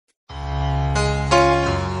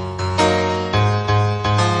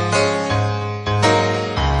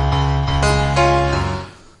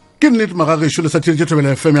nnete Maageketla sa tšhelete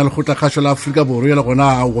thobela FM ya lekgotla kgašo la Afrika Borwa ya le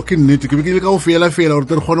gona wa ke nnete ke be ke le ka go fela gore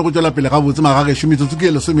re kgone go tswela pele ga botse Maageketla metsotso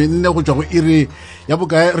ke lesomenne go tswa go iri ya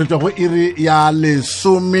bokae re tswa go iri ya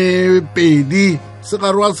lesomepedi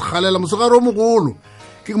segare wa sekgalela mosegare o mogolo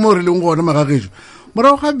ke mo re leng gona Maageketla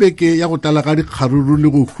morago ga beke ya go tala ka dikgaruru le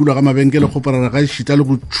go hulwa ga mabenkele go parara ga šita le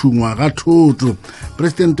go tšhungwa ga thotho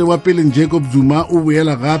presidente wa Pelane Jacob Zuma o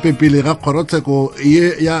boela gape pele ga kgorotsheko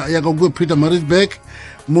ye ya go Peter Marisburg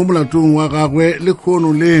mo molatong wa gagwe le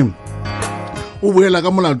khono le o boela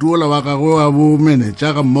ka molato ola wa gagwe wa bo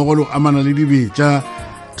manager ga mmogo le amana le dibetša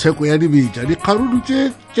theko ya dibetša dikgaruru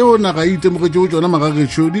tšeo naga e itemogetse go tsona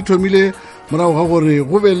Maageketla di thomile morago ga gore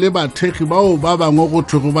go be le bathekgi bao ba bangwe go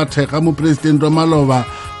thwego ba thekga mo presidente wa maloba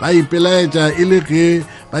ba ipelaetša e le ge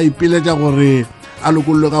ba ipeletša gore a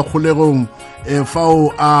lokololwe ka kgolegong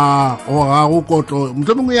fao a go ga go kotlo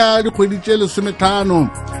mohlomongwe ya dikgwedi tše 15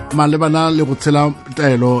 malebana le go tshela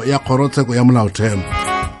taelo ya kgorotsheko ya molaotheo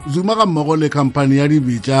Zuma ga mmogo le khamphane ya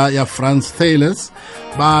dibetša ya France Thalers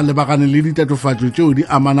ba lebagane le ditatofatšo tšeo di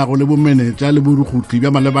amanago le bomenetša le borukhuthi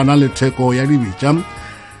bja malebana le theko ya dibetša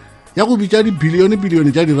ya go bitša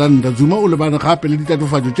dibilione tša diranta Zuma o lebane gape le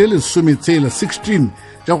ditatofatšo tše 16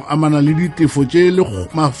 tša go amana le ditefo tše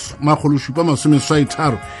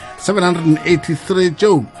 783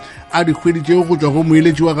 tšeo a dikgweditšego go tšwa go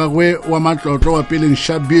moeletši wa gagwe wa matlotlo wa peleng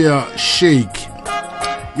Shabir Sheikh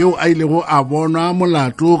yo a ilego a bonwa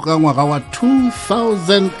molato ka ngwaga wa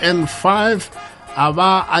 2005 a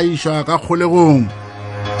ba a išwa ka kgolegong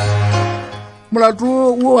molato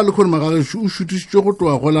wo wa lekgone Maageketla o šutišitšwe go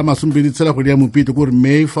tloa go la 26 kgwedi ya Mopete gore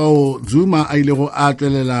Mei fao Zuma a ilego a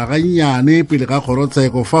tswelela gannyane pele ga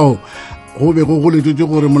kgorotsheko fao go be go letšwe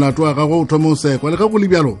gore molato wa gagwe o thoma o sekwa le ga go le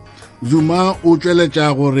bjalo Zuma o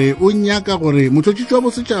tsweletša gore o nyaka gore motšhotšhisi wa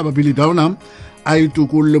bosetšhaba Billy Downer a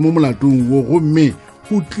itokolle mo molatong wo gomme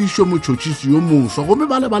go tlišwe motšhotšhisi yo moswa gomme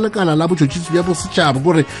ba lekala la botšhotšhisi bja bosetšhaba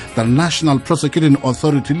gore the National Prosecuting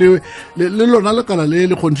Authority le lona lekala le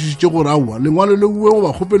le kgontšhišitše gore aowa lengwalo le uwe go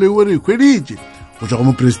ba kgopelo ewe re ikhweditše go tšwa go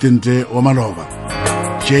mopresidente wa maloba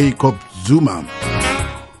Jacob Zuma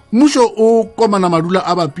mmušo o komana madula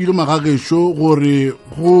a bapilo Maageketla gore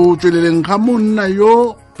go tsweleleng ga monna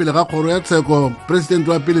yo pele ga kgoro ya tsheko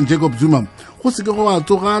presidente wa Pelane Jacob Zuma go seke go a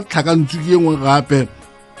tsoga tlhakantsuki engwe gape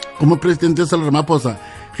go mo presidente Cyril Ramaphosa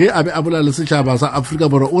ge a be a bola le setšhaba sa Afrika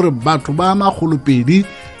Borwa o re batho ba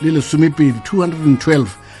 212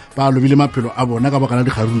 ba lobile maphelo a bona ka baka la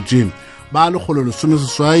dikgaruru tše ba lekgolo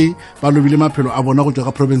 18 ba lobile maphelo a bona go tšwa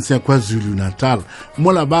ka province ya Kwa-Zulu Natal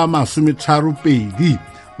mola ba 32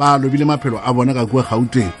 ba lobile maphelo a bona ka kua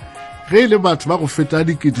Gauteng ge le batho ba go feta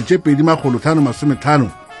 2550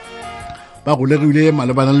 ba go legile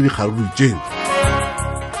malebana le dikgaruru tše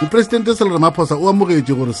mopresidente Cyril Ramaphosa o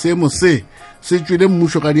amogetše gore seemo se tšwele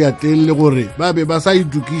mmušo ka diatleng le gore ba be ba sa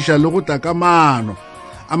itukiša le go takamano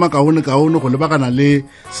a makaone-kaone go lebagana le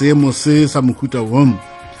seemo se sa mohuta wom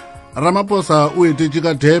Ramaphosa o etetše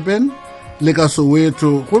ka Durban le ka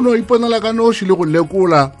Soweto go no iponela ka noši le go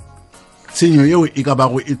lekola tshenyo yeo e ka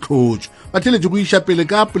bago e tlhotše ba theletše go iša pele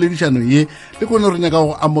ka poledišano ye le kone re nyaka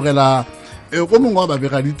go amogela go mongwe wa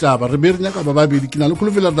babegaditaba re be re nyaka ba babedi ke na le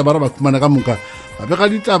kholofela taba ra ba khumana ka moka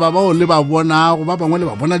babegaditaba bao le ba bonago ba bangwe le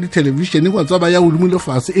ba bona dithelevishene go tswa ba ya godimo le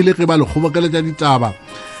fase e le ge ba le kgobokeletša ditaba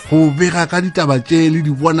go bega ka ditaba tše le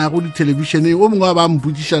di bonago dithelevishene o mongwe wa ba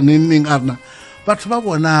mpotšiša neng a rena batho ba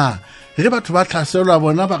bona ge batho ba hlaselwa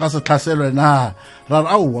bona ba ka se hlaselwe na ra re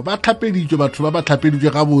aowa ba tlhapeditšwe batho ba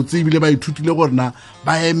tlhapeditšwe gabotse ebile ba ithutile gorena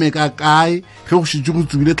ba eme ka kae ge go šitše go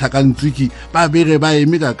tsubile tlhakantswiki ba bege ba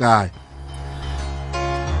eme ka kae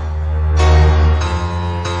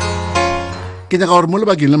ke nyaka gore mo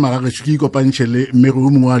lebakeng le Maageketla ke ikopantšhe le mmego o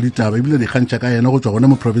mongwe wa ditaba ebile di kgantšha ka yena go tswa gona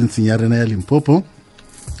mo provinceng ya rena ya Limpopo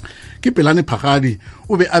ke Pelane Phakgadi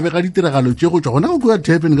o be a bega ditiragalo tše go tswa gona go kua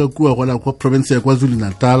Durban ka kua gola kwa province ya Kwa-Zulu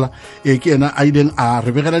Natal ke yena a ileng a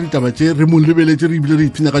re begela ditaba tše re mo lebeletše re ebile re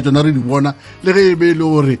ipshina ka tsona re di bona le ge e be e le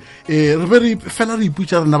gore re be re fela re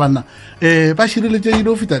iputša rena banna ba šireletšegile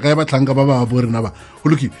go feta kae batlhanka ba ba bo rena ba go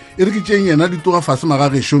loki e re ke tšeng yena di toga fase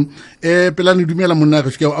Maageketla Pelane dumela monna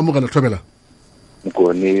Agešo ke a amogela thobela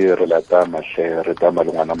Nkone re lata mahle re tama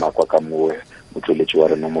le ngwana makwa ka moe motsoletši wa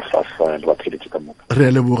rena mofafa le batheletši ka moka re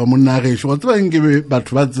a leboga monna Agešo go tseba nkebe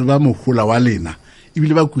batho ba tseba mogola wa lena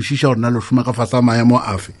ebile ba kwešiša gore na le šoma ka fase a maemo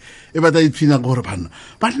afe e ba ta ipshina gore banna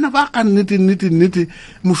ba ka nnete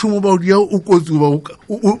mošomo ba o dia o kotsi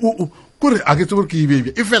kore a ke tse gore ke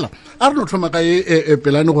ebebja e fela a re no thoma ka e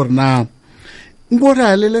Pelane gore na nkore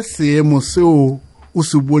a lele seemo seo o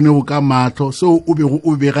se bonego ka matlo seo o bego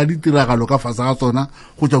o bega ditiragalo ka fase ga tsona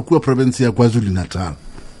go tšwa kua province ya Kwa-Zulu Natal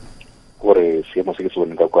gore ke mo se ke se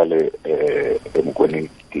boneng ka kwa le mo koneng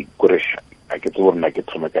kore a ke tse bona ke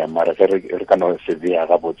thoma ka mara re kana se dia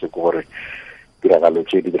ga botse gore tiragalo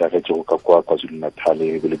tse di diragetse go ka kwa Kwa-Zulu Natal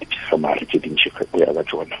le di tsamare tse dintsi ka ya ba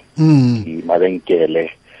tsona di mabenkele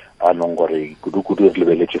a nong gore kudu re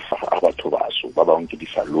lebeletse fa a batho baso ba bangwe ke di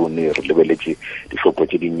salon re lebeletse dishopo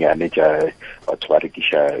tse dinnyane tsa batho ba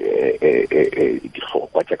rekisha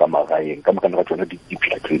dihlokwa tsa ka magaeng ka makana ka tsona di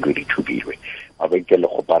phela di thubilwe mabenkele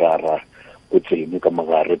go parara o tsene ka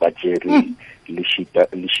magare ba tsere le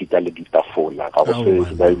shita le ditafola ga go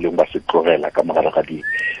se ba ileng ba se tlogela ka magare ga di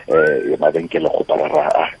mabenkele go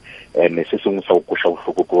parara ne se sengwe sa go kusha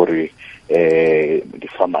bohloko gore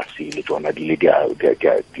di-pharmacy le tsona di le di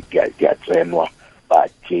a tsenwa ba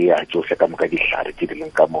tšea tsohle ka moka dihlare tse di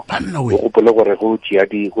leng ka mo o gopole gore go tšea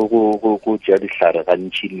dihlare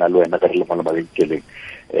gantši nna le wena ka re le mo le mabenkeleng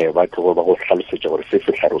batho ba go hlalosetša gore se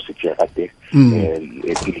sehlare o se tšea gate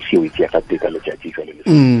pilisi eo e tšea gate ka letšatši jale le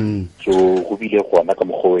so go bile gona ka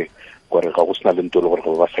mokgowe gore ga go sena le nto le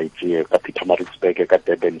gore ba sa itsee ka Pietermaritzburg ka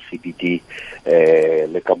Durban CBD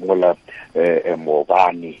le ka mola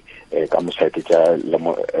Mobani ka mosaete tša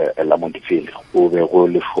la Montville o be go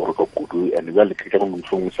le foro ka kudu and ba le ke go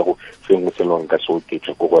mongwe sa go sengwe se leng ka se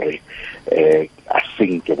oketša go gore a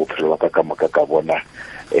senke bophelo ba ka moka ka bona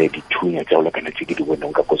dithunya tša go lekana tse ke di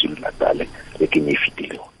boneng ka Kwa-Zulu Natal le ke nye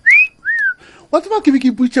fitilego wa tseba ke be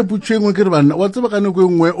ke iputša engwe ke re bana wa tseba ka nako e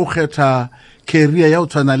nngwe o kgetha career ya o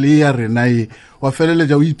tshwana le ya rena e wa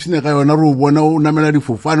feleletša o ipshine ka yona re o bona o namela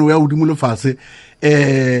difofane o ya godimo lefase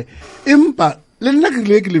empa le nna ke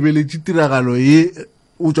le ke lebeletše tiragalo ye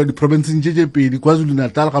o tswa di-provinceng tše pedi Kwa-Zulu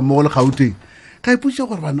Natal ga mmogo le Gauteng ka iputša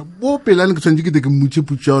gore bana bo Pelane ke tshwanetse ke mmutše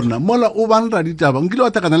putša gore na mola o banra ditaba nkile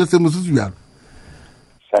wa takana le seemo se se bjalo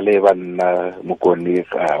sa le banna mokone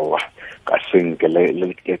gawa ka senke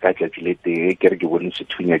le ka tšatši le tee ke re ke bone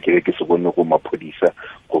sethunya ke se bone go maphodisa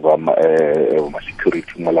goba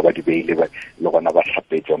ma-security mola ba di beile le gona ba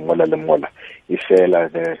hlapetša mola le mola e fela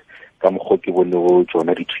ka mokgo ke bone go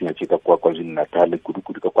tsona dithunya tše ka kwa Kwa-Zulu Natal kudu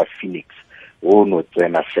ka kwa Phoenix o no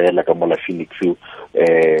tsena fela ka mola Phoenix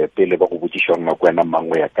pele ba go botšiša gore nako wena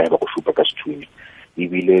mangwe ya kae ba go šupa ka sethunya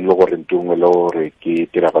ebile le gore ntongwe le gore ke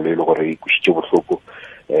tiragalo e le gore e kušitše bohloko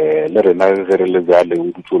le rena ge re le bjale o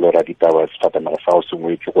dutse o le ra ditaba sefatanaga sa go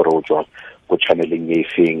sengwetse gore o tswa go channeleng e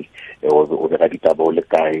feng o bega ditaba o le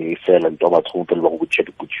kae fela nto batho pele ba go botšiša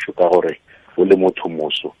dipotšišo ka gore o le motho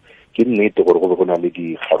moso ke nnete gore go be go na le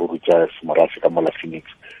dikgaruru tša semorase ka mola Phoenix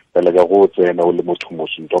fela ja go tsena o le motho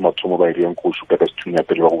moso nto mathomo ba ireng go šupa ka sethunya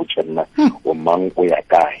pele ba go botša nna o mang o ya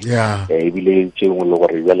kae ebile tše ngwe le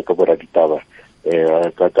gore bjale ka bora ditaba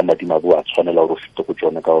ka madimabu a tshwanela gore o fete go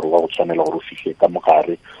tsone ka gore wa go tshwanela gore o fihle ka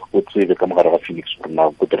mogare o tsebe ka mogare ga Phoenix gore na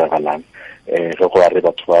go diragalang ge go a re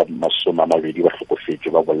batho ba 20 ba hlokofetse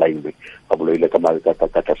ba bolailwe ba bolailwe ka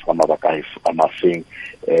tlase ga mabaka a mafeng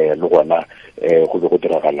le gona go be go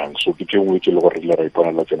diragalang so ke tšengwe tše le gore le ra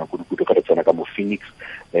iponela tsena kudu ka re tsena ka mo Phoenix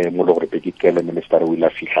mo le gore Maageketla minister o ile a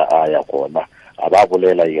fihla a ya gona a ba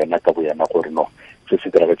bolela yena ka boyena gore no se se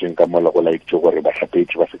diragetseng ka mola go laitše gore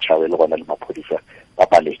bahlapetši ba setšhaba le gona le maphodisa ba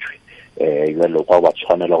paletšwe jalo kwa ba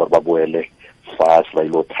tshwanela gore ba boele fase ba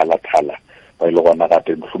ile go thala ba ile gona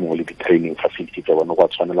gape mohlomongwe le di-training facility tša bona go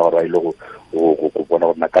tshwanela gore ba ile go bona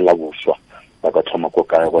gore naka la boswa ba ka thoma ko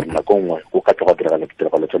kae gore nako nngwe go ka tla go diragala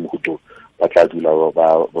ditiragalo tša mohuto ba tla dula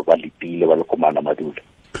ba lepile ba le komana madula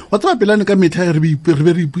wa tseba Pelane ka metha re be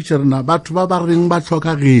re iputša rena batho ba reng ba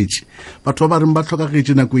tlhokagetše batho ba reng ba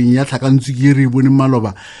tlhokagetše nakong ya tlhakantswe ke re bone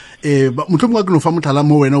maloba mohlomongwe ke no fa motlhala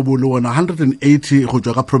mo wena o bo le bona 180 go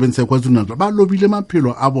tswa ka province ya Kwa-Zulu Natal ba lobile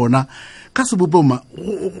maphelo a bona ka sebopoma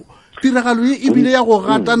tiragalo e bile ya go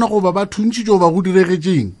ratana goba ba thuntšitšwe goba go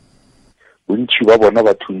diregetseng bontši ba bona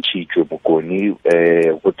ba thuntšitšwe bokone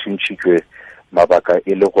go thuntšitšwe mabaka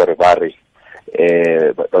e le gore ba re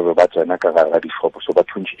ba tsena ka gare ga dishopo so ba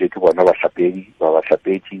thuntšitšwe ke bona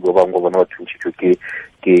bahlapetši ba bangwe bona ba thuntšitšwe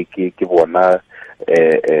ke bona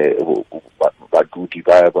badudi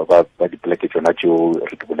ba dipoleke tsona tšeo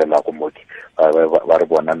re di bolelago modi ba re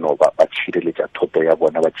bona no ba tšhireletša thoto ya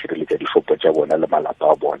bona ba tšhireletša dishopo tša bona le malapa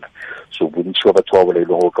a bona so bontši ba batho ba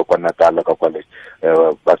bolailwego ka kwa Natala ka kwale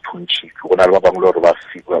ba thuntšitšwe go na le ba bangwe le gore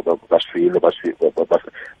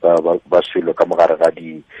ba swele ka mogare ga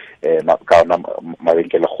ka ona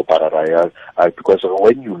mabenkele go parara ya because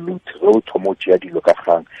when you loot ge o thoma o tšea dilo ka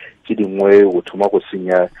gang tše dingwe o thoma go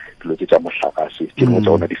senya dilo tše tša mohlakase tše dingwe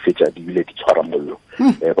tša gona di fetša di bile di tshwara mollo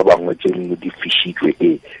ba bangwe tše dingwe di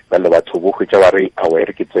fišitšwe ba le batho bo hwetša ba re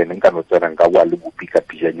awere ke tsene nka no tsena nka boa le bopi ka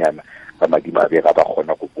pijanyana ka madimabe ga ba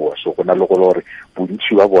kgona go boa so go na le gore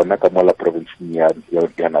bontši ba bona ka mola provinceng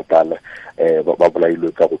ya Natal ba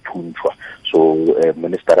bolailwe ka go thuntšwa. So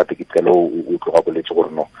minister ke tsela o tloga boletse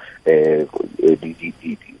gore no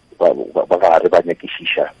ba gare ba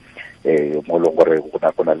nyakišiša mo leng gore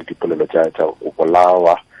go na le dipolelo tša go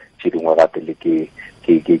bolawa tše dingwe gape le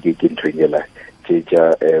ke nthoenyela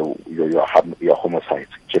tša ya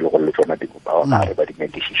homicides tše le gore le tsona ba gare ba di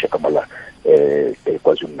nyakišiša ka mola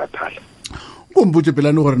Kwa-Zulu Natal. o mpotse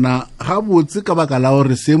Pelane gore na ga botse ka baka la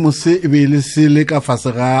gore seemo se e be le se le ka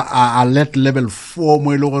fase ga alert level 4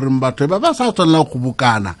 mo e le gore batho ba sa tshwanela go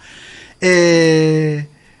bokana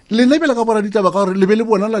le nna bela ka bona ditaba ka gore le be le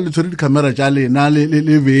bona le tshwere di-camera tša lena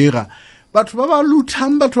le bega batho ba ba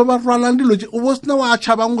luthang batho ba ba rwalang dilo o bo sena wa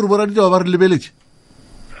tšhabang gore bora ditaba ba re lebeletse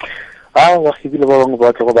wa ebile ba bangwe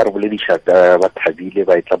ba tla go ba re bolediša ba thabile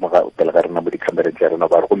ba etla pele ga rena mo di-camereng tša rena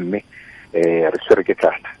ba re gomme re swere ke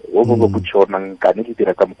tlala o bo botšonang kane le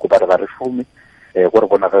dira ka moko ba re ga re šome gore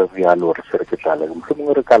bona ga rialo re swere ke tlala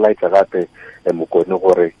mohlomongwe re ka laetla gape mokone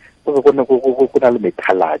gore go na le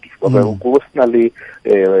methaladi go sena le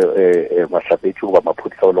mahlapetši goba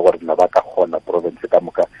maphodisa o le gore nna ba ka kgona province ka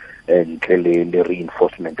moka ntle le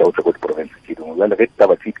reinforcement ya go tla ko di-province tše dingwe jale ge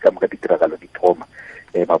taba tse ka moka ditiragalo di thoma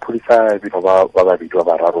maphodisa bino ba babedi ba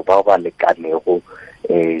bararo bao ba lekanego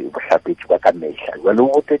bohlapetši ba ka mehla jale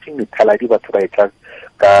o botetše methaladi batho ba etla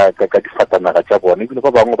ka difatanaga tša bona ebile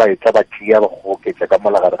ba bangwe ba etla ba tšea ba goketša ka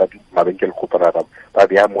molagare ga mabenkele kgoparara ba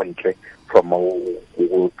bea montle from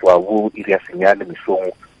go tloa bo iri ya senyane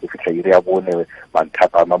mesong go fitlha iri ya bone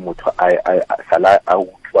manthapa ma motho sala a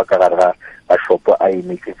utlwa ka gare ga shopo a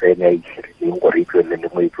emetse fene a itlhirileng gore e tlwelele le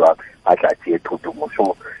mo e tswang a tla tseye thoto mo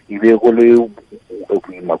so ebe go le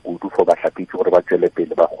boima kudu for bahlapetši gore ba tswele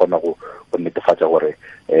pele ba kgona go netefatša gore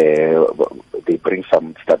they bring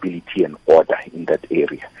some stability and order in that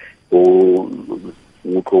area o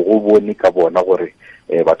tlo go bone ka bona gore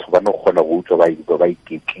batho ba no kgona go utswa ba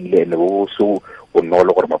iketlile ene bo so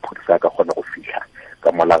bonolo gore maphodisa a ka kgona go fitlha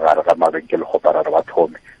ka molagare ga mabenkele kgoparara ba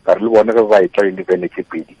thome ka re le bone ge ba etla le bene tše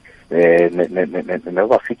pedi ne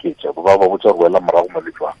ba fiketša ba botsa gore wela morago mo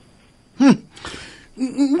le jwang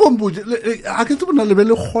bompotse a ke tse bona lebe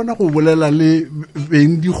le kgona go bolela le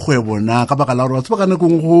beng dikgwebo na ka baka la gore batse ba ka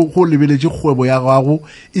nakong go lebeletse kgwebo ya gago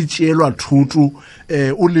e tšeelwa thuto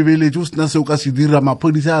o lebeletse o sena seo ka se dira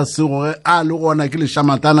maphodisa a segoge a le gona ke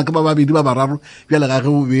lešamatana ke ba babedi ba bararo bjale ga ge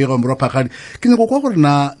o bega mora Phakgadi ke nyako kwa gore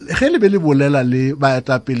na ge lebe le bolela le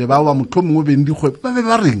baetapele bao ba motlho mongwe beng dikgwebo ba be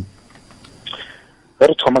ba reng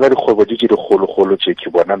re thoma ka dikgwebo di digologolo tše ke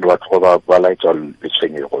bona le batho ba laetša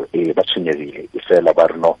letshwenyego ba tshwenyegile e fela ba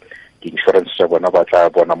re no di-insurance tša bona ba tla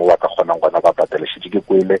bona mo ba ka kgonang gona ba patele šetse ke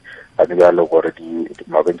kwele a ne bjale gore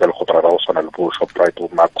mabenkele kgoparara go swana le bo Shoprite bo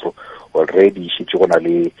Macro already šetse go na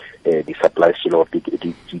le di-supply selo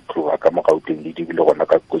di tloga ka mo Gauteng le di bile gona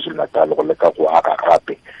ka Kwa-Zulu Natal go leka go aga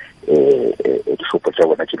gape dishopo tša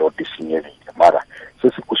bona tše le gore di senyegile mara se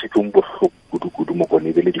se košetseng bohloko kudu mo kone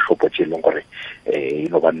ebile dishopo tše e leng gore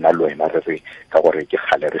eno ba nna le wena re re ka gore ke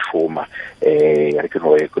kgale re šoma re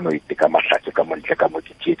ke no iteka mahlatse ka montle ka mo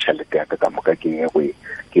ke tšee tšhalete yaka ka moka ke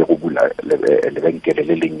go bula lebenkele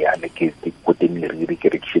le lenyane ke kote meriri ke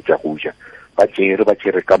rekišetša go ja ba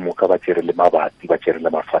tšere ka moka ba tšere le mabati ba tšere le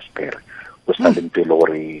mafastere o sa leng pele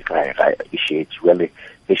gore ga e šetše jale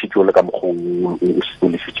e šetše o le ka mokgo o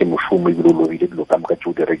lefetše mošomo ebile o lobile dilo ka moka tše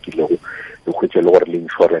o di rekilego le hwetše le gore le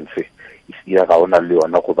insurance ya ga ona le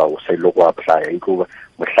yona go ba o sa ile go apply e tlo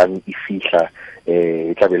mohlang e fihla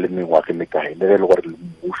e tla be le mengwaga mekae le le gore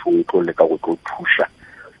mmušo o tlo leka go tlo thuša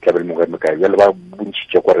tla be le mengwaga mekae bjale ba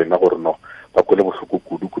bontšhitše ko rena gore no ba kwele bohloko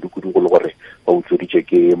kudu go le gore ba utsweditše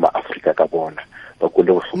ke maAfrika ka bona ba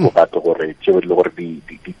kwele bohloko gape gore tšeo le gore di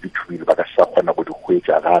thubile ba ka sa kgona go di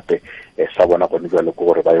hwetša gape sa bona gone bjale ke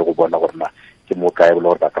gore ba ye go bona gore na ke mo kae le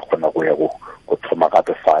gore ba ka kgona go ya go thoma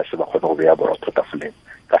gape fase ba kgone go beya borotho tafoleng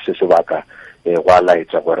ka se sebaka go a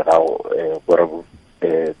laetša gore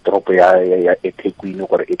toropo ya eThekwini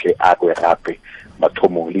gore e tle agwe gape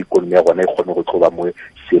mathomong le ikonomi ya gona e kgone go tloba mo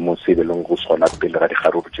seemong se be leng go sona pele ga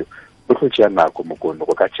digarolo tseo go tlo tšea nako mokone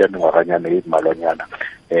go ka tšea mengwaganyana e malwanyana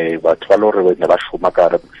batho ba le gore ne ba šoma ka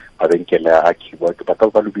mabenkele a keyboard ba ka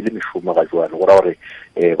ba lobile mešomo ga jwale go ra gore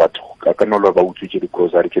batho ka nolo ba utswitše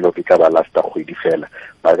di-grocery ke lo ke tla ba lasta kgwedi fela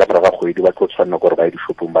ba ka moraga kgwedi ba tlo tshwanela gore ba ye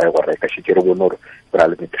dishopong ba ye go reka šetse re bone gore go na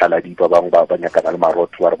le methaladi ba bangwe ba nyakana le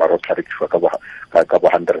marotho ba re marotho a rekišwa ka bo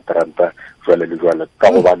 100 ranta jwale le jwale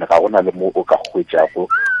ka gobane ga gona le mo o ka hwetšago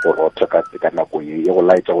borotho ka nako e go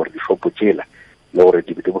laetša gore dishopo tšela le gore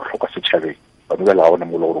di bohlokwa setšhabeng bane bjale ga gona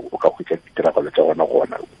mo le gore o ka hwetša ditiragalo tša gona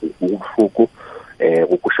gona go bohloko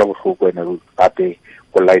go koša bohloko ene gape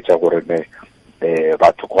go laetša gore ne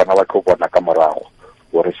batho gona ba tlo bona ka morago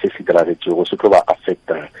gore se se diragetsego se tlo ba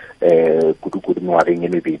affecta kudu ngwageng e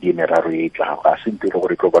mebedi e meraro e tlago ga se ntire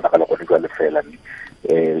gore e tlo bonagala gone jwa lefela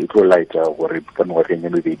e tlo laetsa gore ka ngwageng e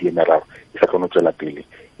mebedi e meraro e sa tlono tswela pele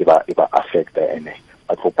e ba affecta ene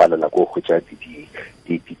ba tlo palela go khutsa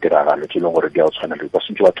ditiragalo tse leng gore di a tshwana le ba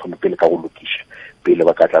sentse ba thoma pele ka go lokisha pele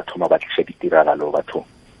ba ka tla thoma ba tlisa ditiragalo batho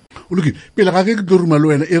o lokile pele ga ke tlo ruma le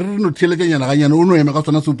wena e re no tšhelekanyana ganyana o no ema ka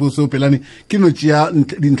tsona sepo seo Pelane ke no tšea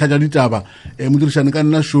dintlha tša ditaba modirišane ka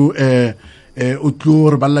nna show o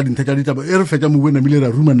tlo re balla dintlha tša ditaba e re fetša mo buena mile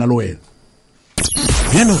ra ruma nna le wena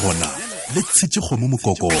bjale gona le tshitše kgomo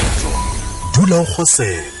mokokotlo dula o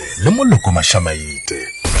kgosele le moloko mašamaite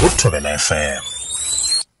go Thobela FM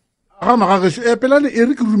ga Maageketla Pelane e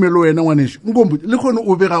re ke rumele wena ngwaneso nkombo le khone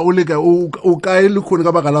o bega o leka o kae le khone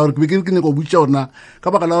ka baka la gore ke ke nyaka go butša ona ka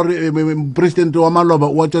baka la gore president wa Maloba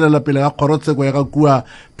o tswelela pele ga kgorotsheko ya ga Kua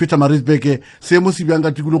Pietermaritzburg seemo se bjang ka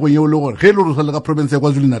tikologong yeo le gore ge le re sa le ka province ya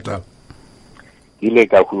Kwa-Zulu Natal ile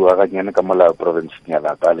ka hua ga nyane ka mola province ya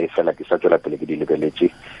Natal e fela ke sa tswela pele ke di lebeletse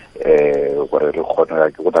gore re kgona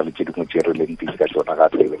ke go na le tshedimo tse re leng pele ka tsona ga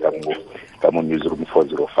tsebe ka mo newsroom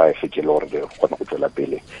 405 ke le gore re kgona go tswela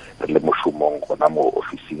pele re le mošomong gona mo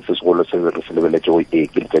officing se segolo se re se lebeletse go ke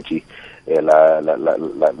letšatši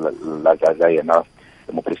la ga yena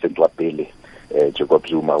mo president wa pele Jacob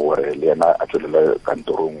Zuma gore le yena a tswelele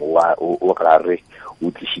kantorong o gare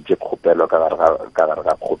o tlišitše kgopelo ka gare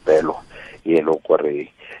ga kgopelo e le gore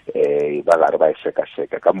ba gare ba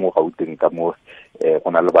seka ka mo Gauteng ka mo go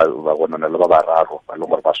na le ba bararo ba leng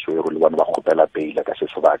gore ba swero le bona ba kgopela beile ka se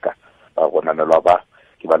sebaka ba gona le ba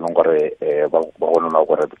ke ba leng gore ba gona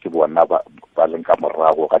gore ke bona ba leng ka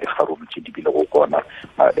morago ga digaromo tse di bile go kona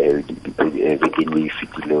ke ni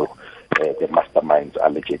fitile the masterminds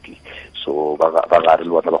allegedly so ba gare le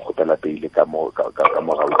bona ba kgopela beile ka mo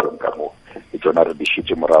Gauteng ka mo e tsona re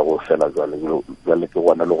dishitse morago fela jwale ke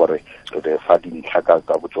gona le gore re fa dintlha ka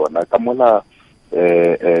botsona ka mola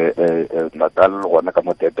Natal gona ka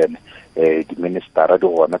mo Durban di-ministera di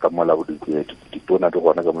gona ka mola ditona di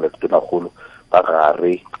gona ka mola ditona golo ba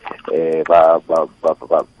gare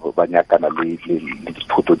ba nyakana le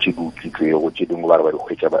dithoto tse di utlwitsego tse dingwe ba re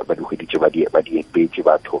ba di hweditse ba di epetse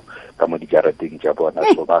batho ka mo dijarateng tša bona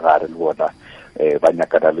so ba gare le bona ba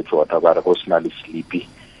nyakana le tsona ba re go sena le sleepy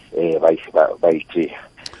ba itse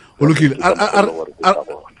o lokile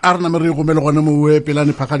a re name re gomele gone mo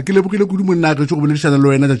Pelane Phakgadi ke lebogile kudu Maageketla go boledišana le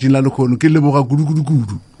wena tšatšing la lekgono ke leboga kudu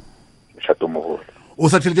shato mogolo o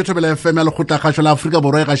sa theletše Thobela FM ya lekgotlakgašo la Afrika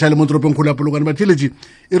Borwa e gaša le mo toropong kgolo ya Polokwane ba theletše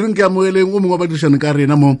e reng ke amogeleng o mongwe wa badirišane ka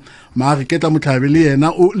rena mo Maageketla Mohlabe le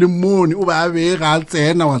yena le mmone o ba bega a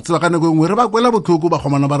tsena wa tseba ka nako e nngwe re ba kwela botlhoko ba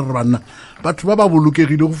kgomana ba re re banna batho ba ba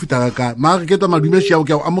bolokegile go feta ka Maageketla madumešiao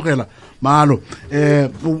ke a o amogela malo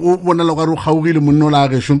o bona le gore o kgaogile monno la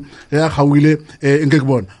agešo ya kgaogile nke ke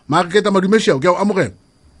bona Maageketla madumešiao ke a o amogela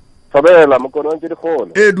Thobela mokono ntse di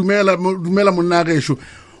gona dumela monna agešo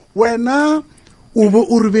wena o bo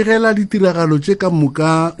o re begela ditiragalo tše ka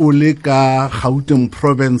moka o le ka Gauteng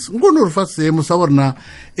province nkone re fa seemo sa gorena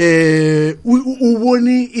o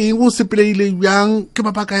bone eng o sepeleile bjang ke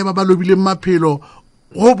ba kae ba lobile maphelo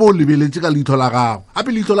go bo lebeletse ka leihlo la gago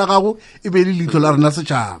gape leihlo la gago e be le leihlo la rena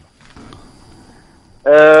setšhaba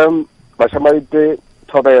bašamaite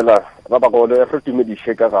Thobela ba ba gole re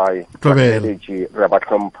tumediše ka gae re ba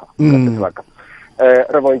tlhompha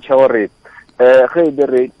re bontšha gore ge e be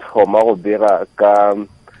re thoma go bega ka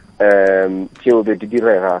tšeo be di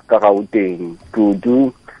direga ka Gauteng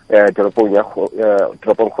kudu toropong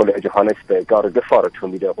kgolo ya Johannesburg ka gore ke fa re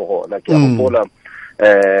thomile go gona ke a gopola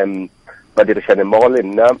badirišane mmogo le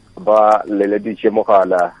nna ba leleditše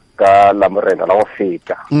mogala ka la morena la go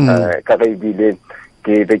feta ka ge ebile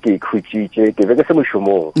ke be ke ikhutšitše ke be ke se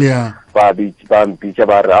mošomong ba mpitša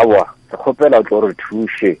ba re awa re kgopela o tlo re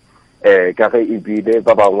thuše ka ge ebile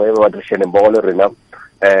ba bangwe ba badirišane mmogo le rena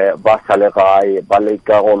ba sale gae ba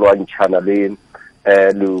leka go lwantšhana le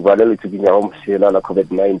leuba le le tsekinyago mosela la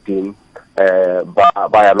COVID-19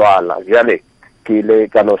 ba ya lwala bjale ke ile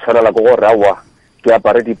ka no tshwanela ke gore awa ke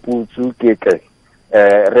apare diputsu ke tle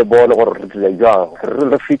re bone gore re dile jang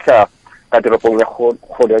re fitlha ka toropong ya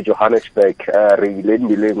kgolo ya Johannesburg re ile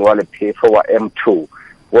mmileng wa lephefo wa M2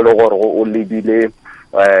 o le gore o lebile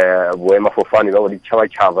boemafofane ba bo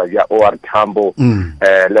ditšhabatšhaba bja OR Tambo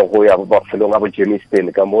le go ya mafelong a bo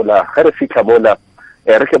Germiston ka mola ge re fitlha mola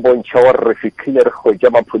re ke bontšha gore re fitlhile re hwetša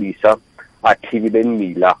maphodisa a thibile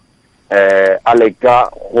mmila a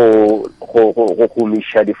leka go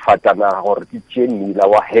gomiša difatanaga gore di tšee mmila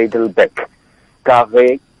wa Heidelberg ka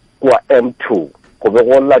ge kwa M2 go be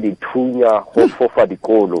go lla dithunya go fofa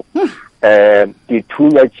dikolo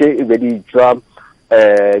dithunya tše e be di tswa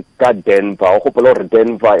ka Denver go gopola gore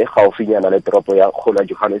Denver e gaufinyana le toropo ya kgolo ya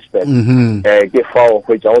Johannesburg ke fao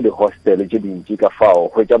go tsa go di hostel tse dintsi ka fao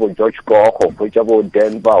go tsa bo George Gogo go tsa bo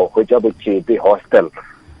Denver go tsa bo Tšete hostel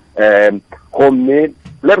gomme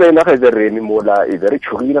le rena ge re eme mola e be re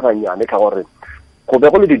tshogile ganyane ka gore go be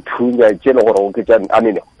go le dithunya tse le gore ke tsa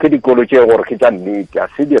ke dikolo tse gore ke tsa nnete a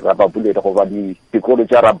se di raba bulele go ba dikolo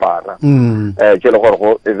tsa rabana tse le gore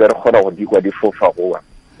go e be re kgona go dikwa di fofa goa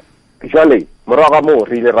jale morago mo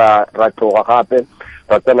re ile ra tloga gape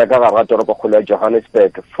ra tsena ka gare ga toropo kgolo ya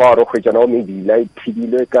Johannesburg fa re khwetšana go mebila e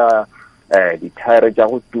thibilwe ka dithaere tša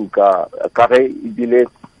go tuka ka ge ebile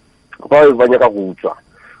ba ba nyaka go utswa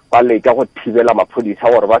ba leka go thibela maphodisa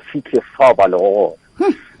gore ba fitlhe fao ba lego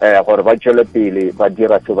gore ba tšwele pele ba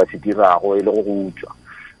dira seo ba se dirago e le go utswa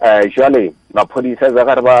jale maphodisa ba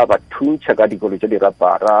gare ba thuntšha ka dikolo tša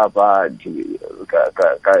dirapara ba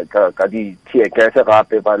ka di-teargas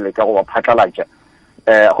gape ba leka go ba phatlalatša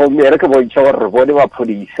gomme re ke bontšha gore re bone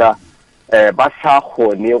maphodisa ba sa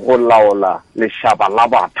kgone go laola lešhaba la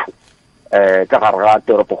batho ka gare ga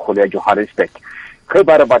toropokgolo ya Johannesburg ge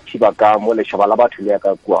ba re ba thiba ka mo lešhaba la batho le ya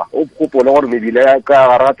ka kwa o gopole gore mebile ka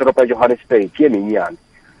gare ga toropo ya Johannesburg ke e mennyane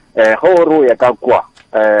ge ore o ya ka kwa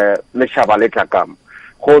lešhaba le tla kamo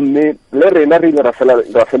gomme le rena re ile ra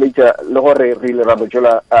feletša le gore re ile ra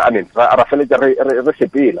motswela ra feletša re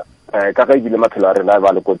sepela ka ga ebile maphelo a rena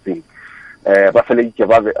ba le kotsing ba feleditše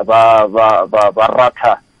ba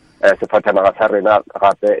ratha sefatanaga sa rena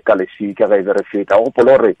gape ka lesika ga ebe re feta go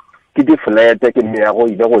gopola gore ke di-flete ke meago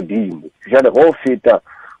ile godimo jale go feta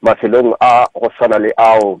mafelong a go swana le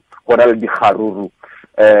ao go na le dikgaruru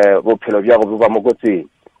bophelo bja go ba mo kotsing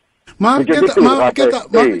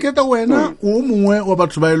Maageketla wena o mongwe wa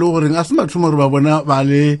batho ba ile gore a se mathomo re ba bona ba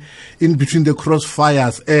le in between the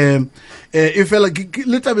crossfires e fela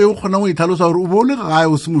le tabe o kgona go itlhalosa gore o bo le gae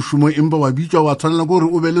o se mošomo empa wa bitswa wa tshwanela gore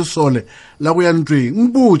o be le sole la go ya ntweng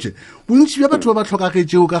mpotse bontši bja batho ba ba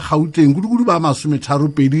tlhokagetšeo ka Gauteng kudu ba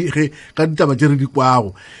 32 ge ka ditaba tše re di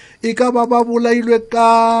kwago e ka ba bolailwe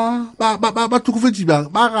ka ba thokofetši ba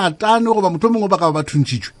gatane goba motho mongwe ba ka ba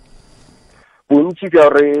thuntšitšwe bontši bja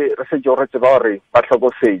re setse gore tseba gore ba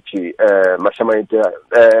tlhokofetše mašamaete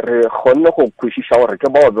re kgonne go kwešiša gore ke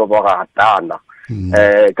bao ba gatana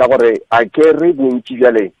ka gore a ke re bontši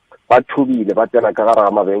bjale ba thobile ba tsena ka gare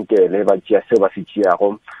ga mabenkele ba tšea seo ba se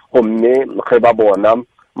tšeago gomme ge ba bona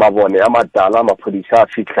mabone a matala maphodisa a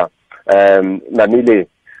fitlha namile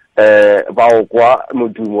ba o kwa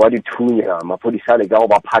modumo wa dithunya maphodisa a leka go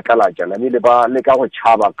ba phatlalatša namile ba leka go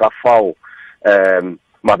tšhaba ka fao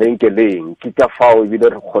mabenkeleng ke ka fao ebile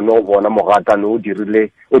re kgone go bona mogatano o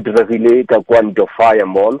diregile ka kwa Ndofaya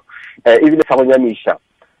Mall ebile sa go nyamiša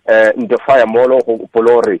Ndofaya Mall go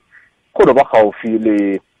gopola gore go no ba gaufi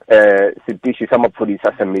le setiši sa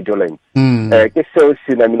maphodisa sa Midlands ke seo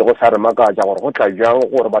se namile go sa re makatša gore go tla jang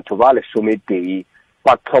gore batho ba 11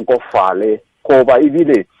 ba tlhokofale goba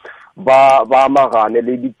ebile ba amagane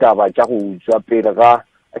le ditaba tša go utswa pele ga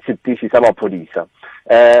setiši sa maphodisa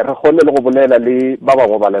re kgonne le go bolela le ba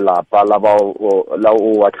bangwe ba lelapa la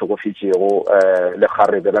o a tlhokofetšego le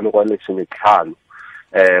kgarebe la mengwaga 15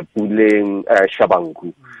 Puleng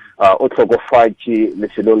Shabangu o tlhokofatše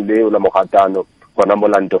lefelong leo la mogatano gona mo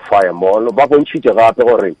Ndofaya Mall ba bontšhitše gape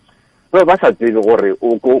gore ba sa tsebe gore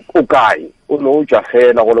o kae o no o tšwa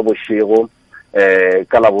fela go le bošego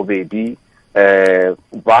ka labobedi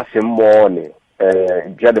ba se mmone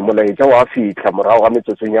bjale molaetša wa fitlha morago ga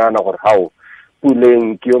metsotsonyana gore gao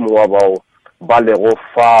Puleng ke yo mongwe wa bao ba lego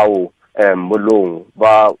fao molong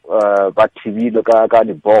ba thibile ka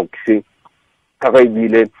di-box ka ga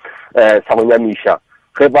ebile sa go nyamiša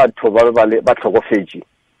ge batho ba tlhokofetše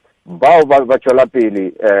bao ba tšwela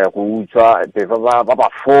pele go utswa ba ba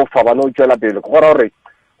fofa ba no tšwela pele go gora gore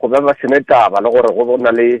go be ba sene taba le gore go na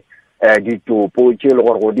le ditopo tše le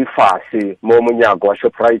gore go di fase mo monyako wa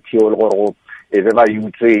Shoprite le gore go e be ba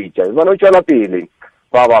utswetša ba no tšwela pele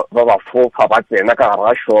ba fofa ba tsena ka gare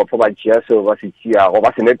ga shopo ba tšea seo ba se tšeago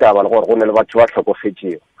ba se netaba le gore go ne le batho ba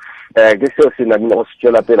tlhokofetšego ke seo se namile go se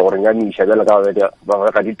tšwela pele gore nyamiša bjale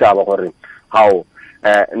ka ditaba gore gao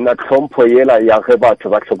nna tlhompho yela ya ge batho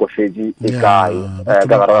ba tlhokofetše e kae ka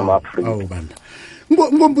gare ga maafrika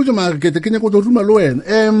nkompotse Maageketla ke nyako tlo ruma le wena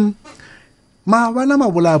maabana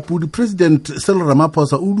mabolapudi president Cyril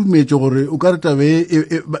Ramaphosa o dumetše gore o ka re tabe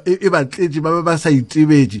e batletše ba ba sa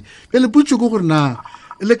itebetše pele putšo ke gore na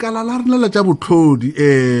lekala la rena la tša botlhodi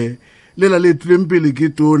le la le tuleng pele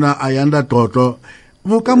ke tona Ayanda Toto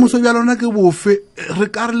bokamoso bja lona ke bofe re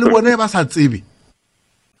ka re le bone ba sa tsebe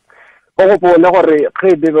go gopole gore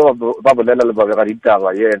ge be ba bolela le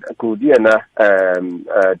babegaditaba kudu yena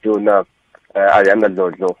tona Ayanda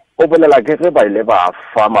Toto o bolela ke ge ba ile ba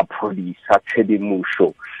fa maphodisa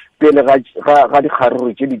tshedimošo pele ga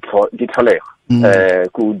dikgaruru tše di tlholega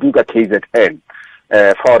kudu ka KZN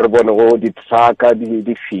fa re bone go ditraka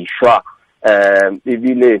di fišwa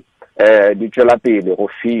ebile di tšwela pele go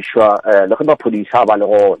fišwa le ge maphodisa ba le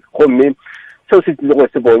gona gomme seo se tlile go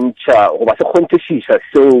se bontšha goba se kgonthišiša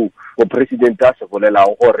seo mopresidente a se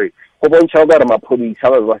bolelago gore go bontšha gore maphodisa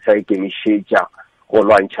ba sa ikemišetša go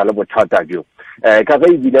lwantšha le bothata bjo ka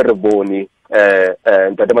ge ebile re bone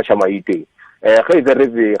ntate Mashamaite ge e be re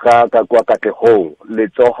bega ka kwa Katlegong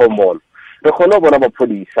letsogo mola re kgone go bona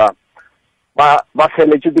maphodisa ba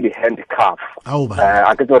feletse ke di-handcuff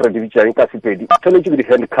a ke tse gore di bitsang ka Sepedi feletse ke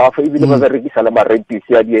di-handcuff ebile ba berekisa le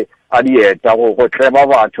marepisi a dieta go tleba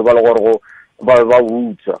batho ba le gore ba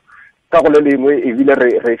utsa ka go le lengwe ebile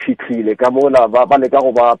re fitlhile ka mola ba leka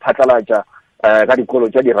go ba phatlalatša ka dikolo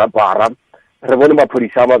tša dirapara re bone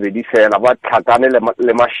maphodisa a mabedi fela ba tlhakane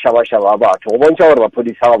le mašabašaba a batho go bontšha gore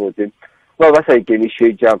maphodisa ba botse ba sa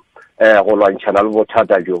ikemišetša go lwantšhana le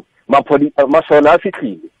bothata jo masole a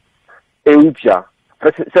fitlhile eupša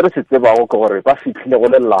se re se tsebago ke gore ba fitlhile go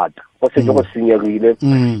le lata go setse go senyegile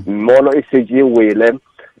mmolo e setse e wele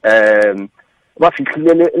ba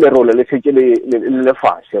fitlhile lerole le setse le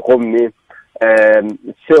fase gomme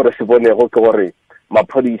seo re se bonego ke gore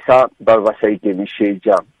maphodisa ba sa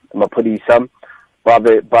ikemišetša maphodisa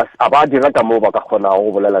a ba dira ka moo ba ka kgonago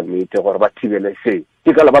go bolela nnete gore ba thibele se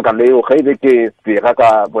ke ka lebaka leo ge e be ke bega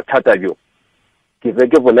ka bothata bjo ke be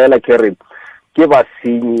ke bolela ke re ke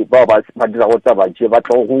basenyi bao ba dira go tabatše ba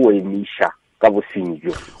tlo go emiša ka bosenyi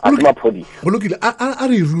jo a se maphodisa bolokile a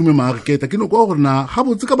re rume Maageketla ke no kwa gore na ga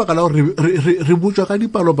botse ka baka la gore re botswa ka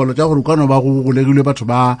dipalopalo tša gore kano ba go golegilwe batho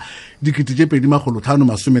ba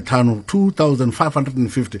 2550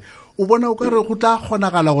 2550 o bona o ka re go tla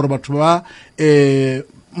kgonagala gore batho ba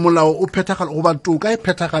molao o phethagala goba toka e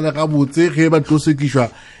phethagale ga botse ge ba tlo sekišwa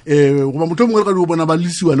goba motho mongwe ka di o bona ba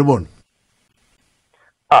lesiwa le bona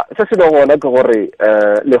se se gona ke gore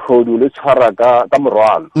lehodu le tshwara ka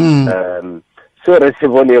morwalo se re se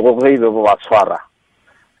bonego ge e be ba tshwara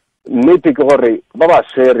nnete ke gore ba ba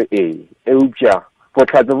swere eupša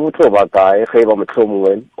botlhatse bo tlo ba kae ge ba motlho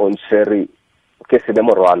mongwe o ntshwere ke se le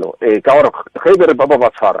morwalo ka gore ge e be re ba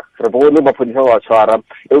tshwara re bone maphodisa ba tshwara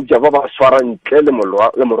eupša ba ba swara ntle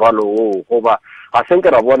le morwalo oo goba ga senke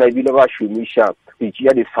ra bona ebile ba šomiša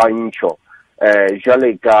ditšea diswantšho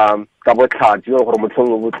jale ka botlhatsi gore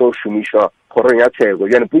motlhongwe bo tlo šomišwa kgorong ya tsheko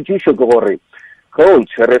jane potšišo ke gore ge o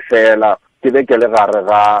ntshwere fela ke be ke le gare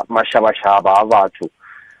ga mašabašaba a batho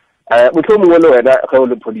motlho mongwe le wena ge o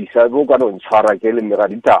le phodisa bo ka no ntshwara ke le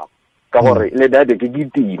megaditaba ka gore le dade ke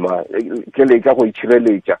ditima ke leka go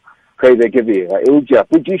itšhireletša ge e be ke bega eupša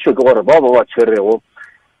potšišo ke gore bao ba tshwerego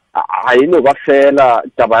ga e no ba fela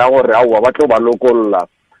taba ya gore aowa ba tlo ba lokolola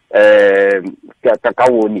ka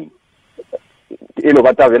warning e no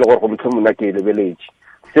ba tabele gore go motlho mona ke lebeletše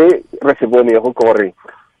se re se bonego ke gore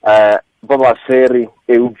ba ba swere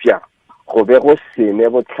eupša go be go sene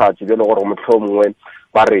botlhatsi bjale gore motlho mongwe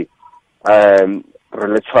ba re re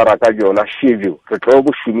le tshwara ka jona shivio re tlo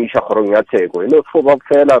bo šomiša kgorong ya tsheko e le fo ba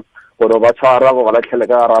fela gore ba tshwara go ba latlhele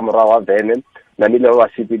ka gara morago a bene namile ba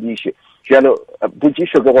sepediše jalo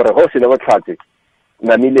potšišo ke gore go sene botlhatsi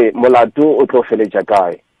namile molato o tlo feletša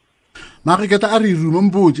kae Maageketla a re rume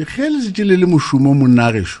mpotse ge le setse le mošomo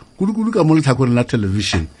monna gešo kudu ka mo letlhakoreng la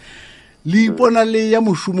television le ipona le ya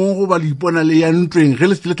mošomong goba le ipona le ya ntweng ge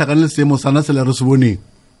le setse le tlhakane le seemo sana se le re se boneng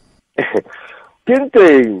ke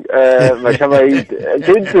nteng Mashamaite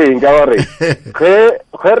ke nteng ka gore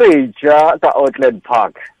ge re tša ka Outland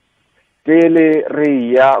Park pele re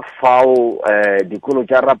ya fao dikolo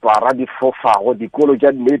tša rapara di fofago dikolo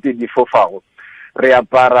tša nnete di fofago re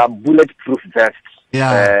apara bulletproof vest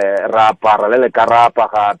ra apara le karapa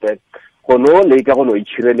gape go no le ka go no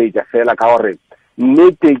itšhireletša fela ka gore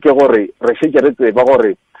nnete ke gore re šetše re tseba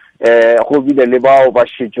gore go bile le bao ba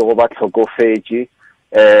šetšego ba tlhokofetše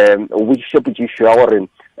o botšiše potšišo ya gore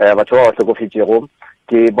batho ba ba tlhokofetšego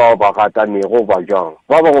ke bao ba gatanego ba jang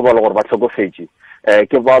ba bangwe ba le gore ba tlhokofetše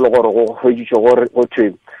ke ba le gore go hweditše gore go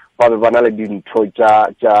thwe ba be ba na le dintho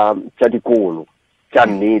tša dikolo tša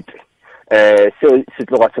nnete seo se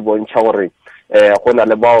tloga se bontšha gore go na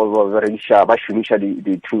le bao ba šomiša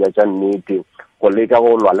dithuya tša nnete go leka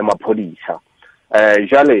go lwa le maphodisa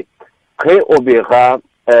jale ge o bega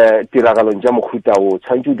tiragalong tša mohuta o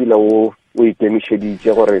tshwantse o dula o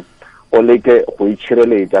ikemišeditše gore o leke go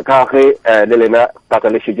itšhireletša ka ge le lena kaka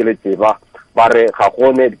le šetse le tseba ba re ga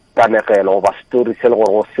gone kanegelo goba story se le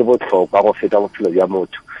gore go se botlhokwa go feta bophelo bja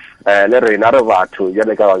motho le rena re batho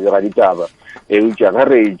jale ka babegaditaba eupša ge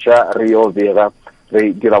re tša re yo bega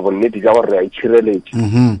re dira bonnete ja gore re a itshireletse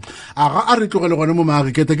a re tlogele gone mo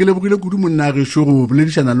Maageketla ke lebogile kudu monna gešo go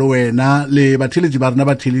boledišana le wena le batheletši ba rena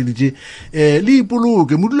ba theleditše le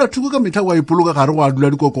ipoloke modula thuko ka metlha wa ipoloka gare go a dula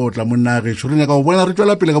dikokotla monna gešo re nyaka go bona re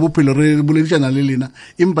tswela pele ka bophelo re boledišana le lena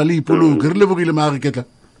empa le ipoloke re lebogile Maageketla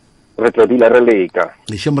re tla dila re leka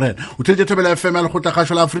leše morena o theletše thobela FM ya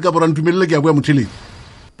lekgotla la Afrika Borwa ntumelele ke ya boya motheletši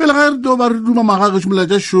pele ga re do ba re duma magage šomola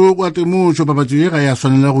tša šo kwa temošo papatšo ye ga ya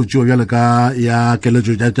swanela go tšeo bjale ka ya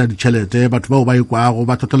keletšo tša ditšhelete batho bao ba ikwago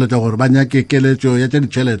ba thotholetša gore ba nyake keletšo ya tša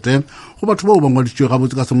ditšhelete go batho bao ba ngwaditšeo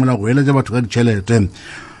gabotse ka sengwela go eletša batho ka ditšhelete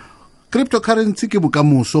cryptocurrency ke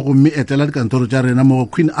bokamoso gomme etela dikantoro tša rena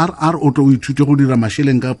mo Queen RR o tlo o ithute go dira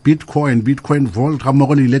mašeleng ka bitcoin vault ga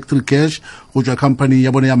mmogo le electric cash go tšwa company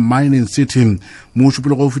ya bone ya mining city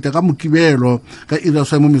mošupelo go fita ka mokibelo ka ira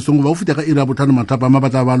sa mo mesong ba o fita ka ira bothano mathapama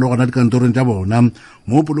ba tla ba lo gona dikantorong tša bona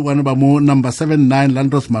mo polokwane ba mo number 79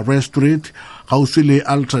 Landros Mare Street gauswi le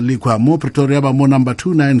Ultra Liqua mo Pretoria ba mo number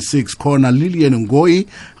 296 corner Lillian Ngoyi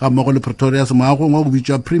ga mmogo le Pretoria semoagong wa go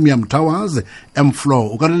bitšwa Premium Towers M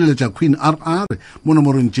floor o ka leletša Queen RR mo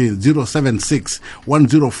nomorong tše 076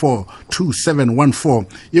 104 2714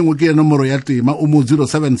 yengwe ke nomoro ya tema o mo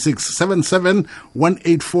 076 77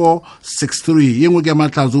 18463 yengwe ke ya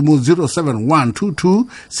matlatso mo 071 22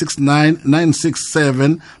 69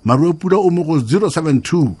 967 maruo pula o mo go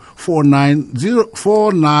 072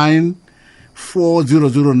 49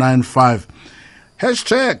 40095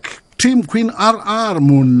 hashtag Team Queen RR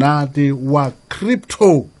monate wa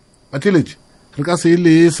crypto batheletše re ka se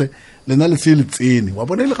ilese lena le se le tsene wa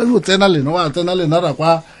bona le ga o tsena lena wa tsena lena ra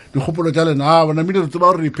kwa dikgopolo tša lena a bona mmile re tseba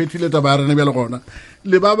gore re phethile taba ya rena bjale gona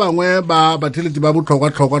le ba bangwe ba batheletši ba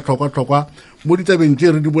botlhokwa mo ditabeng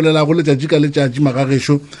tše re di bolela go letšatši ka letšatši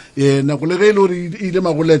magagešo nako le ge e le gore ile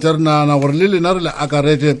magoletša re nana gore le lena re le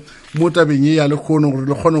akarete mo tabeng ye ya lekgono gore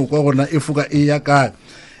le kgone go kwa gona e foka e ya kae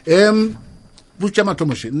botša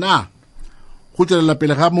mathomoše na go tšwelela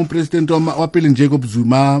pele ga mopresidente wa peleng Jacob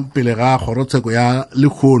Zuma pele ga kgorotsheko ya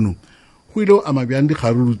lekgono go ile a mabjang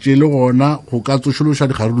dikgaruru tše le gona go ka tsošološa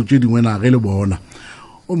dikgaruru tše dingwe na ge le bona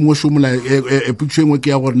o mongwe šomola putšo engwe ke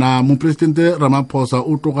ya gore na mopresidente Ramaphosa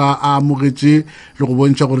o tloga a amogetše le go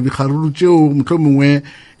bontšha gore dikgaruru tšeo motlho mongwe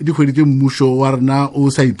di hweditše mmušo wa rena o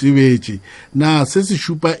sa itebetše na se se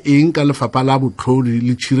šupa eng ka lefapha la botlhodi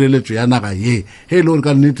le tšhireletšo ya naga ye ge e le gore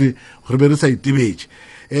ka nnete re be re sa itebetše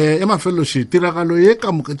ya mafeloše tiragalo ye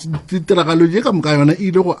ka moka yona e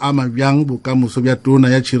ile go ama bjang bokamoso bja tona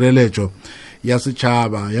ya tšhireletšo ya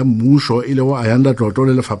setšhaba ya mmušo e le go a yanda tlotlo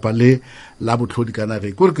le lefapha le la botlhodi ka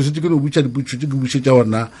nageng kore ke setse ke no butša diputšo tše ke bušetša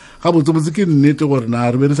gorena ga botsebotse ke nnete gore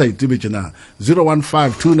na re be re sa itebetše na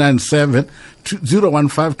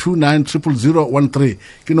 015290013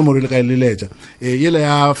 ke nomoro e le ka e leletša yela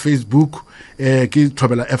ya Facebook ke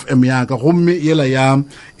Thobela FM ya ka gomme yela ya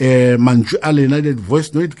mantšu a lena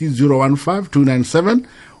voice note ke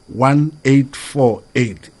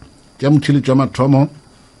 0152971848 ya motšheletšo wa mathomo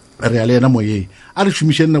re ya le yena moyeng a re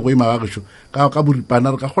šomišeng nako e magagešo ka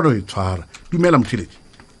boripana re ka kgona go e tshwara dumela motšheletši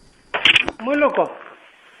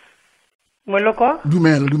moloko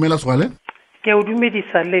dumela segale ke o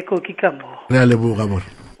dumedisa leko ke ka mo re a leboga bore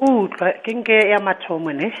utlwa ke nke ya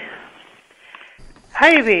mathomo ne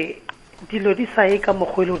haebe dilo di sa ye ka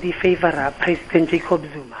mogwelo di favora President Jacob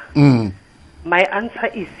Zuma my answer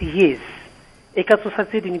is yes e ka tsosa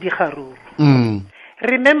tse dingwe digaruru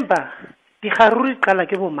remember digaruru di qala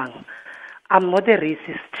ke bomang I'm not a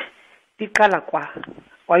racist di qala kwa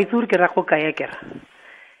wa itse gore ke ra go kaya kera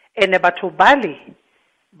ene batho bale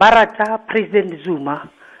ba rata President Zuma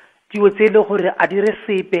diwo tse le gore a dire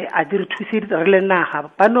sepe a dire thusi re le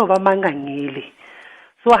naga ba no ba mangangele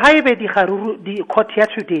so haebe digaruru di court ya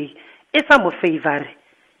today e sa mo favor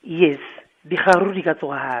yes digaruru di ka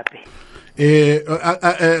tsoga gape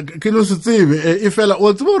ke no se tsebe e fela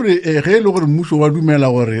o tsebo gore ge e le gore mmušo wa dumela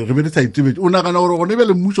gore re be re sa itebetse o nagana gore gone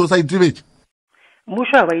bele mmušo o sa itebetse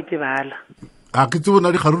mmušo a ba itebala a ke tsebo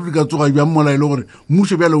na digaruru di ka tsoga bjang mola e le gore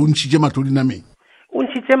mmušo bjale o ntšhitše matlho dinameng o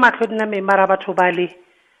ntšhitše matlho dinameng mara batho bale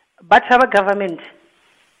ba tšhaba government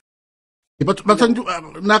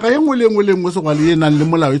naga ye nngwe le nngwe segwale ye nang le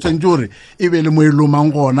molao e tshwantse gore e be le mo e lomang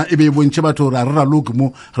gona e be e bontšhe batho gore a re raloke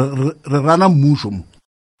mo re rana mmušo mo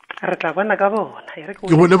re tla bona ka bona ke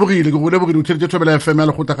go lebogile o theletše Thobela FM ya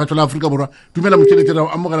lekgotla la Afrika Borwa dumela motšheletše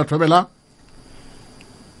ra amogela Thobela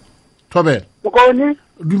mokone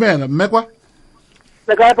dumela mmekwa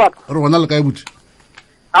le kae papa re gona le kae botse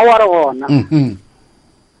a wa re gona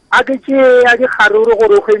a ke tše a dikgaruru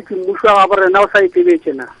gore o kgentse mmušo wa gabo rena o sa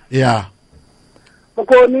itebetše na ya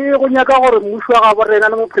mokone go nyaka gore mmušo wa gabo rena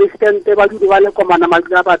le mopresidente ba dule ba le komana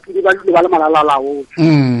madula bapedi ba dule ba le malalalaotse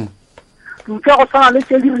dutša go tshwana le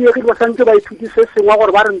tše di riegile ba santse ba ithuti se sengwe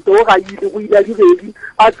gore ba re nto ga ile go ile dibedi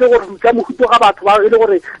a tse gore dutša mohuto ga batho ba e le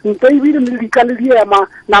gore nto ebile le dika le diema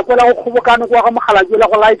nako la go kgobokane kwa ga mogala jela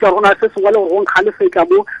go laetša rona se sengwe le gore go nkga lefetla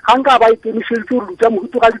mo ga nka ba ikemišeditse gore dutša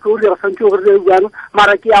mohuto ga ditlo le re santse gore le jalo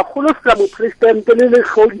mara ke a golofela mopresidente le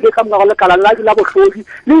lehlodi le ka morago lekala la bohlodi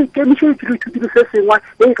le ikemišeditse le ithutile se sengwe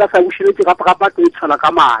e ka sa bušeletse gapa to e tshwala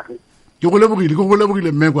ka mare ke go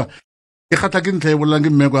lebogile mmekwa ke kgatha ke ntlha e bolelang ke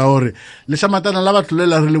mmekwa ya gore leshamatana la batho le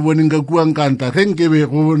la re le boneng ka kuang kanta ge nkebe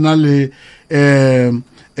go na le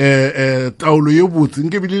taolo yo botse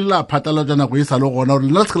nkebile la phatala nako e sa le gona gore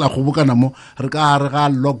lena le se la kgobokana mo re ka gare ga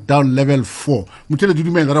lockdown level 4 mothele di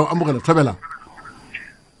dumela ra amogela thobela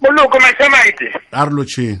moloko masamaite a re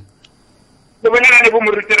lotšheng le bonela le bo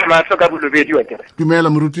moruti re maso ka bolobedi wa tere dumela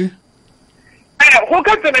moruti go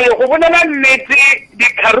ka tsena go bonela nnete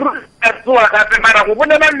dikgaruru tsa tsoa gape mara go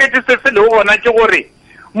bonela nnete se se le gona ke gore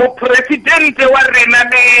mopresidente wa rena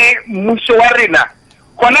le mmušo wa rena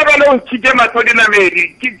gona ba le o tšhite matho dinamedi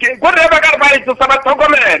gore ba ka re ba etsosa ba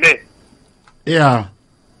tlhokomele ya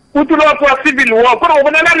o tulo wa tsoa civil war gore go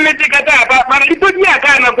bonela nnete ka taba mara ito di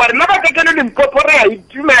akana gore nna ba kakele limpopo re a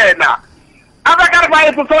itumela a ba ka re ba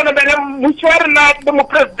etsosa one bene mmušo wa rena le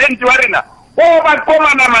mopresidente wa rena o ba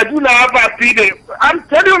komana madula a bapile I'm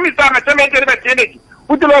telling you misama tšhamete ba tšheledi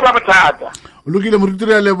o tulo ba bothata lokile moruti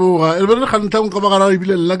re a leboga e be re kgantlang ka bagara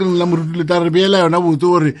ebile nna ke nna moruti le ta re beela yona botse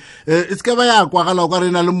gore e se ke ba ya kwagala o ka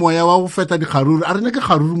re na le moya wa go feta dikgaruru a rena ke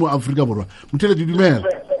kgaruru mo Afrika Borwa mothele di dumela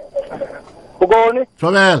go bone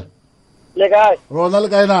thobela le kae rona le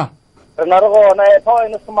kae na re na re gona e pa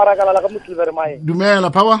ene se marakala la ka motlibere mae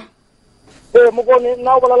dumela phawa mo gone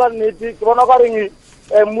nna o bolela nnete ke bona ka reng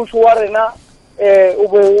mmuso wa rena o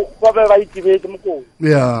bo ba ba itibetse mo ko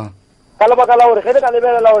ya ka lebaka la gore ge le ka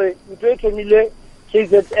lebelela gore ntho e thomile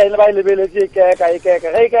KZN ba e lebeletse ke ka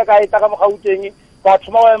e taka mo Gauteng ba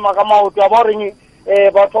thoma wa maka maoto a ba reng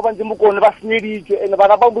batho ba ntse mo kone ba senyeditse ene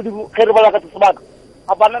bana ba go di ge re ba la ka sebaka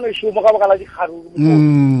a bana no shomo ka baka la dikgaruru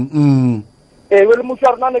le motho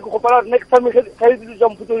a rena ne ke gopela next time ge di tsa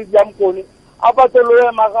mputo di ya mkone a patelo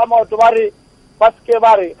ya maka maoto ba re ba ske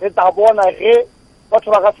ba re ge ta bona ge batho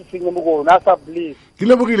ba ka se senye mo gona sa believe ke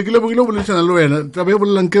lebogile o boletsana le wena taba e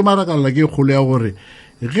bolelang ke marakalla ke kgolo ya gore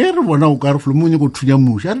ge re bona o ka re folomonye go thunya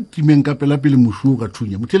moši a re timeng ka pela pele moši o ka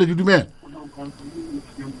thunya mothele di dumela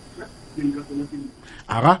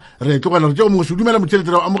aga re tlogela re tšeo moši o dumela mothele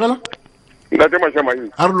tera o amogela ntate mashamai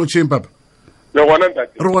a re lotšheng papa le gona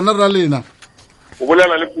ntate re gona ra lena o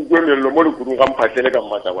bolela le pukwe mello mo le kurung ga mphatlele ka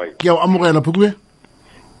mmatabai ke a o amogela phukwe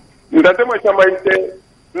ntate mashamai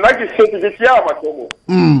nna ke setse ke tšea mathomo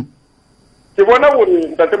ke bona gore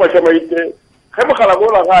ntate masamaite ge mogala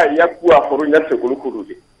mola ga ya kua kgorong ya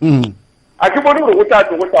tshekolokhorole a ke bone gore go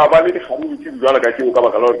tate go taba le dikgaruru tse di jwala ka tšeo ka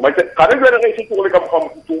baka la gore ga re jwale ge e setse go le ka mokgwa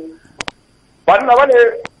mofuto banna ba le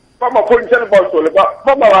ba maphodisa le baosole ba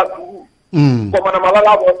komana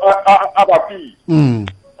malala a bapile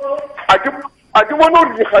a ke bone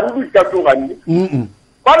gore dikgaruru di ka tloganne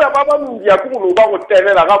bana ba medi ya kgolo ba go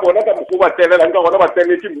telela ga bona ka mogo ba telelang ka gona ba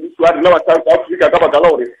tsenetse mmuso wa rena wa South Africa ka baka la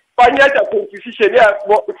gore ba nyatša constitution ya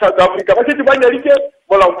South Africa ba šetse ba nyaditše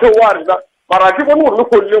molaotheo wa rena mara ke bone gore le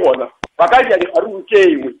kgonne gona ba ka nya dikgaruru tše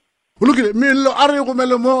engwe o lokile mello a re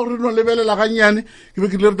gomele mo re no lebelela gannyane ke be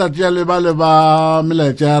ke le re tatea le ba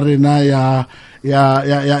melaetša ya rena ya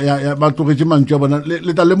ba tlogetše mantšu a bona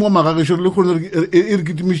le ta lemoga magagešo le kgone e re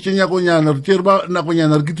kitimišitše nyakonyana re tšee re ba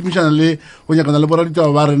nakonyana re kitimišana le go nyakana le boraditaba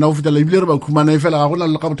ba rena go fetela ebile re ba khumana e fela ga go na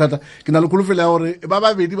le ka bothata ke na le kholofelo ya gore ba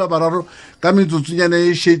babedi ba bararo ka metsotsonyana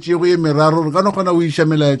e šetšego e meraro re ka no kgona go iša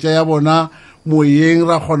melaetša ya bona moyeng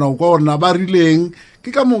ra kgona go kwa gorena ba rileng ke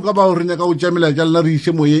ka moka ba go re nyaka go tšea melaetša lena re iše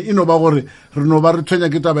moyeng e no ba gore re no ba re tshwenya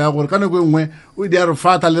ke taba ya gore ka nako e nngwe o di a re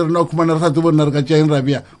fata le rena o khumana re sa tsebo rena re ka tšeaeng ra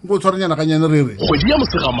bea nko o tshwarenyana kanyane re re kgwedi ya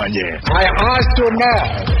mosegamanye I ask you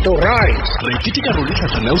now to rise re ketekano le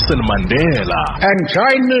tlhahla Nelson Mandela and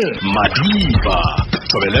join me. Madiba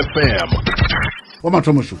Thobela FM wa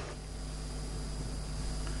mathomoso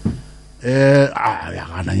ya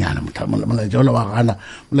gana nyana molaetša wa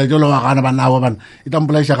gana banabo bana e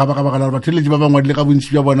tampolaiša ga baka bakala batholetši ba bangwadile ka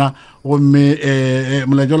bontši bja bona gomme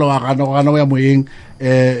molaetša wa gana go gana go ya moyeng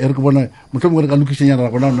e re ke bona motho mongwe re ka lokišenyana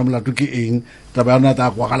ra gona gona molato ke eng taba ya rona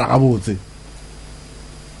ta kwagala ga botse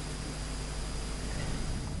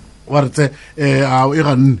wa re tse e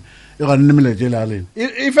ganne melaetša e le a lena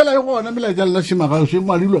e fela e gona melaetša lena šimagašo e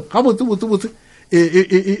madilwe ga botse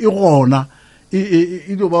e gona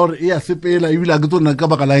e dio ba gore e a sepela ebile a ke tsona ka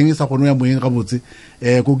baka la eng e sa kgone ya moyeng ga botse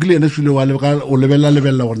ko kile ene šule o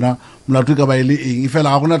lebelela gona molato ka ba e le eng e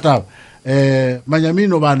fela ga gona taba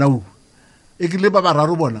manyamino bana o e ke le ba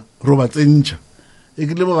bararo bona ro ba tsentša e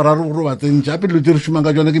ke le ba bararo ro ba tsentša ape dilo tse re šomang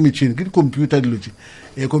ka jona ke metšhini ke di-computer dilo tše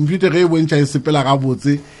computer ge e bontšha e sepela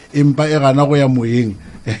gabotse empa e gana go ya moyeng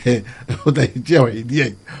o ta etšea wa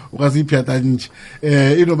edia o ka se ipheatantšhe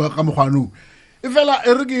e no ba ka mokgwanong e fela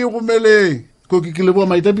e re ke e gomeleng ko ke le boa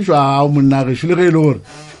maitapišo a monna gešo le ge e le gore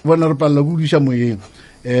bona re palela go diša moyeng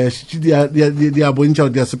šitše di a bontšha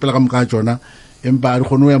di a sepela ka moka tšona empa a di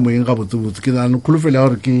kgone go ya moyeng ga botsebotse ke nane kgolofele ya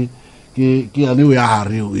gore ke yane o ya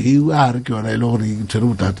gare ke yona e le gore e tshwere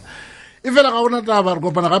botata e fela ga gona taba re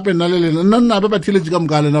kopana gape nna le lena nna nnabe ba thiletše ka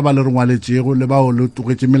moka lena ba le re ngwaletšego le bao le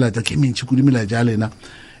togetše melaetša ke mentšhi kudu melaetša ya lena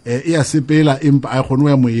e ya sepela empa a e kgone go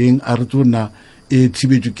ya moyeng a re tse nna e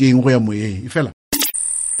thibetšwe ke eng go ya moyeng e fela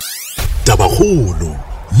tabagolo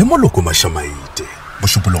le moloko mašamaite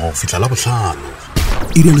bošupologo go fihla la bohlano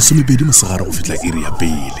iri ya lesomepedi mosegare go fihla iri ya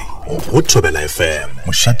pele go Thobela FM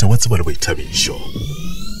mošate wa tsebo le boithabišo.